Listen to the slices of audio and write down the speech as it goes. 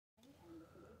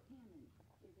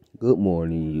Good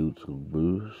morning,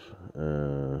 YouTubers,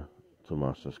 and to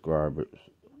my subscribers.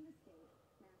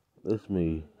 It's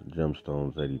me,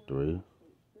 Gemstones83,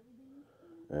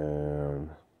 and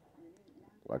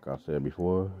like I said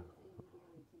before,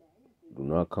 do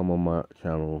not come on my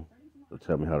channel to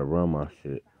tell me how to run my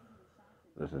shit.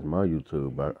 This is my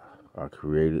YouTube. I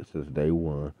created since day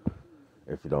one.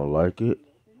 If you don't like it,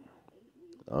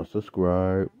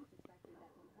 unsubscribe,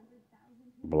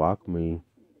 block me,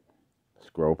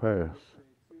 scroll past.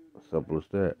 Simple as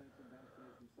that.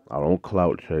 I don't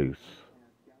clout chase.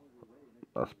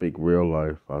 I speak real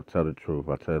life. I tell the truth.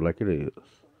 I tell it like it is.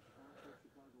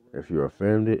 If you're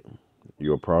offended,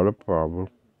 you're a part of the problem.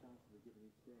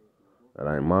 That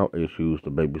ain't my issues to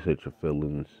babysit your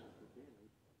feelings.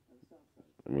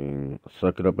 I mean,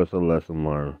 suck it up as a lesson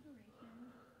learned.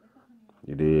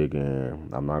 You dig?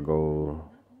 And I'm not gonna.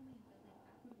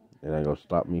 It ain't gonna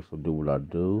stop me from doing what I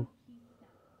do.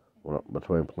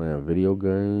 Between playing video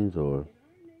games or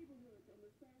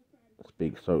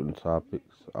speak certain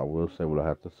topics, I will say what I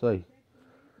have to say.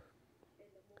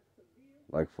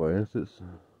 Like for instance,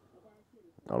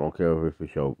 I don't care if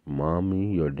it's your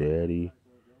mommy, your daddy,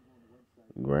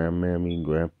 grandmammy,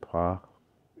 grandpa,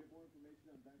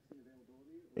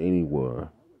 anyone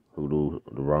who do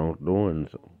the wrongdoings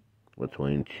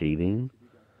between cheating,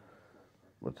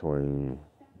 between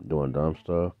doing dumb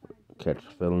stuff, catch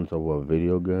feelings over a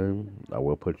video game, I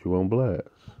will put you on blast.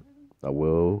 I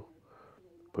will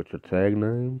put your tag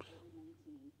names.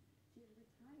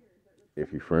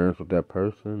 If you're friends with that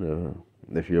person,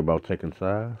 if you're about taking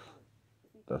sides,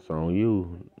 that's on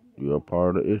you. You're a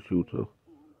part of the issue too.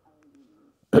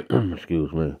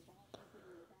 Excuse me.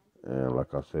 And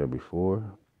like I said before,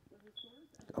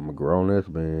 I'm a grown-ass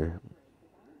man.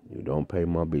 You don't pay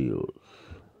my bills.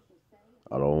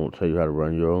 I don't tell you how to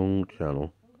run your own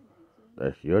channel.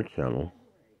 That's your channel.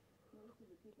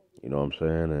 You know what I'm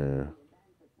saying? And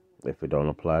if it don't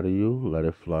apply to you, let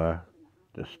it fly.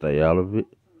 Just stay out of it.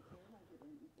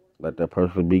 Let that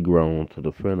person be grown to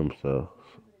defend themselves.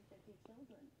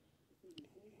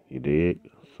 You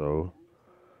dig? So,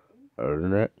 other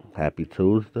than that, happy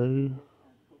Tuesday.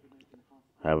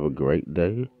 Have a great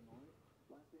day.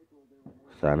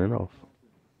 Signing off.